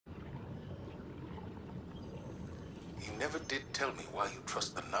You never did tell me why you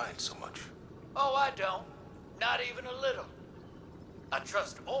trust the Nine so much. Oh, I don't. Not even a little. I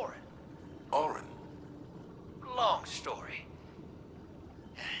trust Orin. Orin? Long story.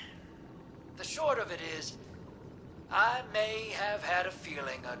 The short of it is, I may have had a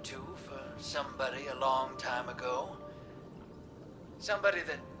feeling or two for somebody a long time ago. Somebody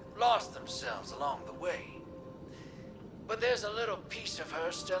that lost themselves along the way. But there's a little piece of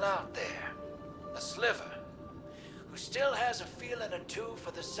her still out there. A sliver. Who still has a feeling or two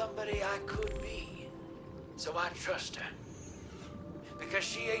for the somebody I could be. So I trust her. Because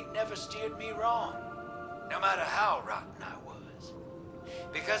she ain't never steered me wrong. No matter how rotten I was.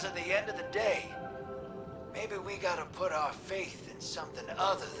 Because at the end of the day, maybe we gotta put our faith in something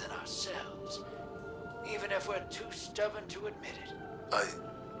other than ourselves. Even if we're too stubborn to admit it. I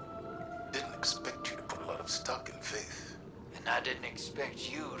didn't expect you to put a lot of stock in faith. And I didn't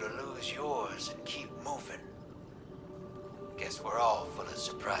expect you to lose yours and keep moving. Guess we're all full of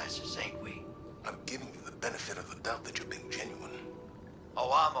surprises, ain't we? I'm giving you the benefit of the doubt that you're being genuine.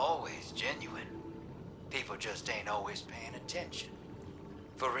 Oh, I'm always genuine. People just ain't always paying attention.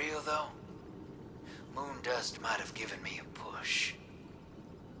 For real, though, Moondust might have given me a push.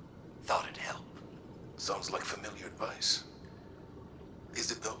 Thought it'd help. Sounds like familiar advice.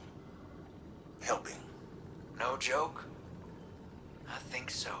 Is it, though? Helping? No joke? I think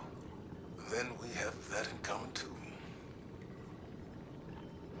so. Then we have that in common, too.